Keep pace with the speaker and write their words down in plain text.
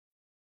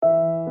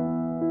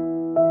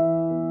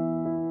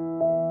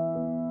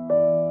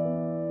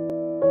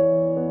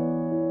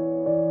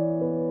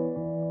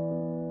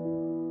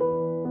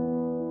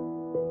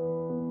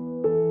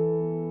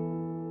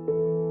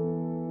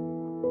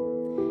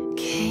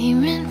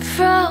Streaming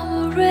from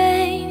a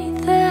rainy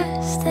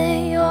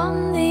Thursday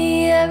on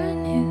the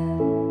avenue,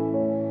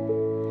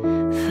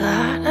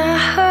 thought I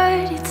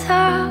heard you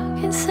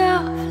talking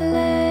softly.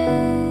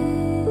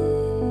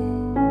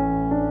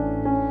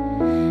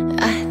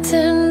 I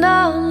turned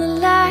on the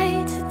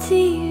lights, the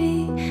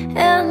TV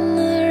and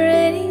the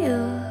radio.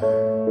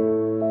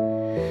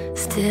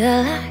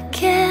 Still I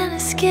can't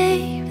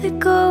escape the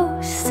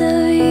ghost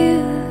of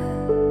you.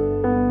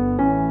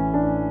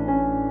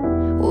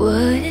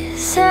 What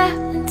is happening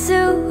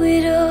to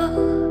it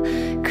all?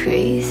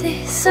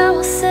 Crazy, some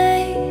will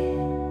say.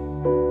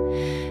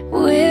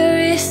 Where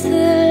is the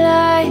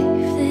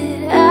life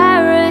that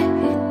I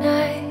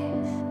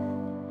recognize?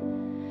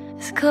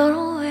 It's gone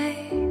away,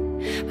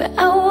 but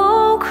I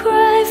won't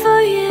cry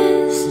for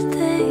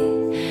yesterday.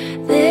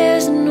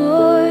 There's an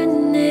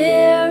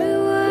ordinary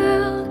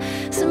world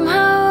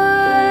somehow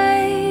I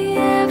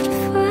have to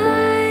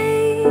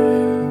fight.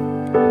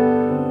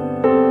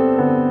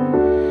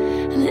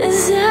 And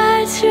as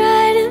I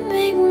try to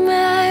make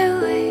my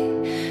way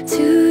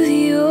to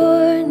the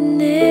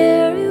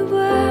ordinary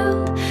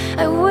world,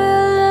 I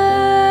will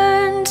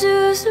learn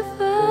to survive.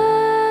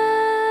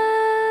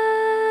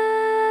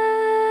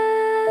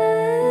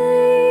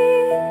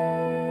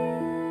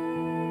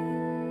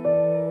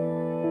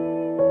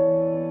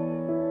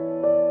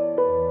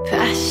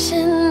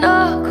 Passion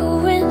or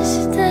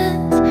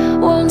coincidence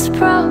once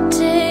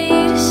prompted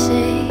you to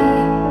say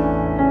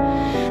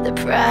that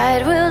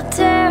pride will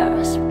tear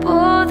us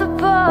both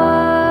apart.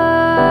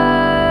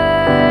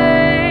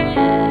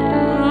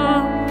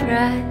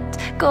 Pride's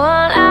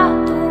gone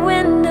out the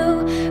window,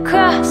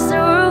 across the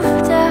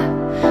rooftop,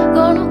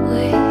 gone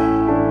away,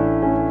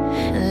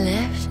 and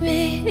left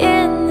me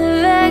in the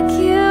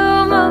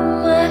vacuum of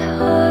my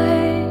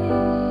heart.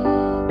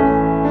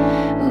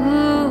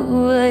 Ooh,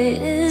 what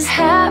has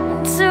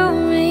happened to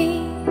me?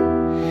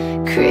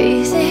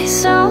 Crazy,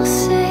 some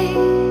say.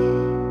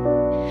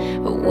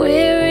 But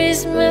where is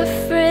my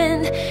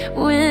friend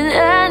when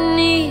I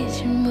need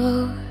you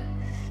most?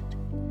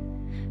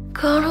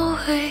 Gone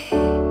away,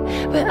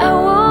 but I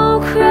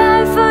won't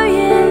cry for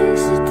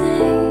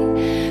yesterday.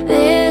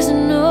 There's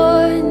an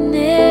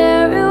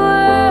ordinary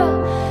world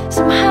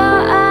somehow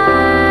I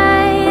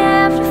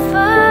have to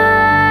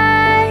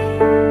fight.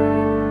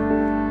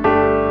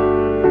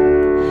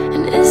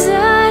 And as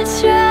I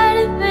try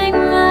to make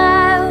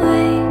my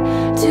way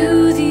to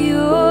the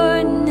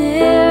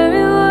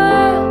ordinary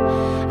world,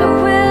 I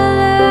will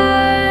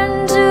learn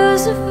to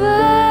survive.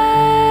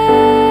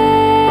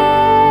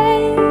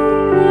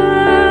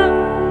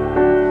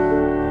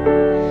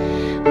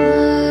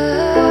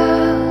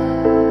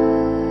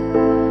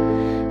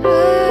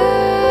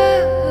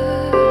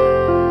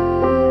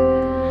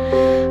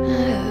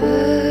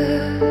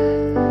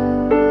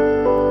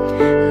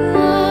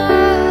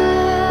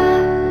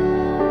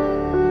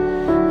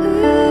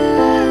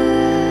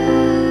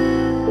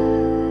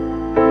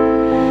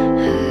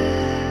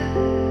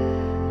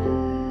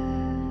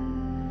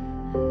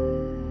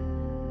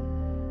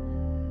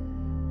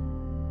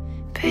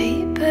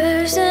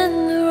 Papers in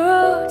the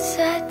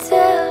roadside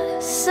tell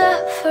of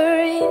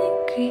suffering and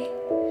grief.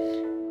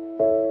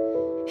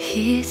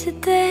 Here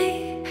today,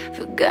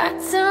 forgot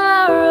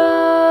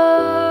tomorrow.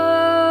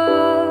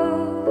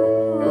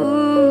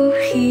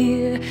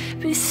 Here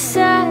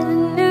beside the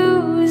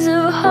news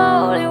of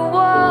holy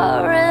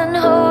war and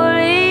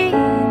holy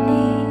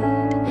need,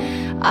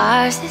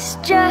 ours is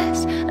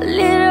just a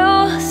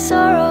little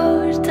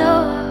sorrow to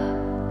talk.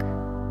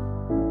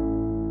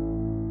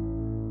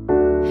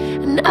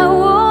 And I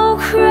won't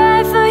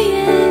cry for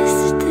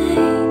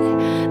yesterday.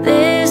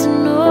 There's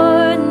an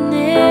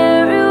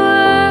ordinary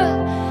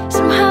world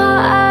somehow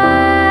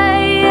I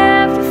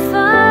have to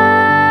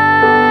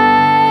fight.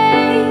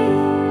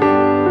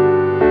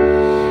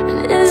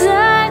 And as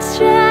I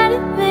try to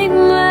make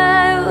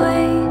my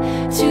way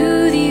to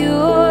the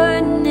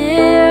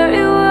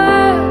ordinary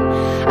world,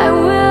 I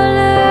will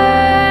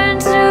learn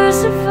to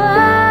survive.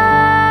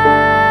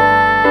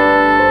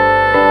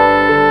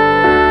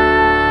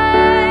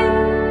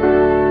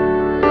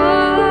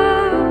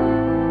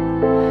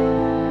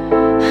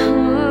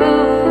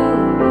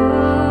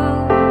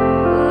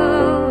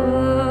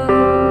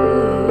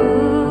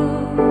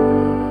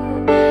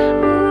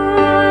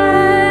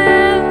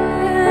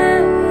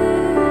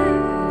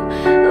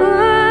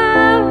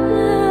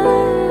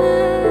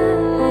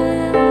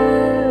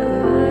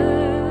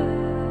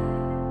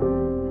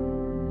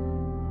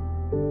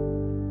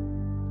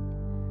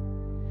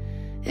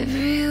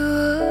 Every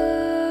word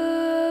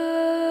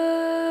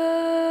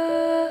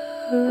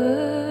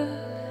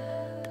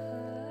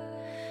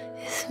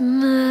is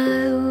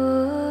my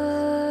word.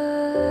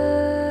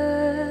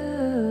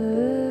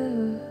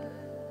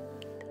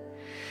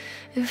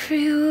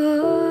 Every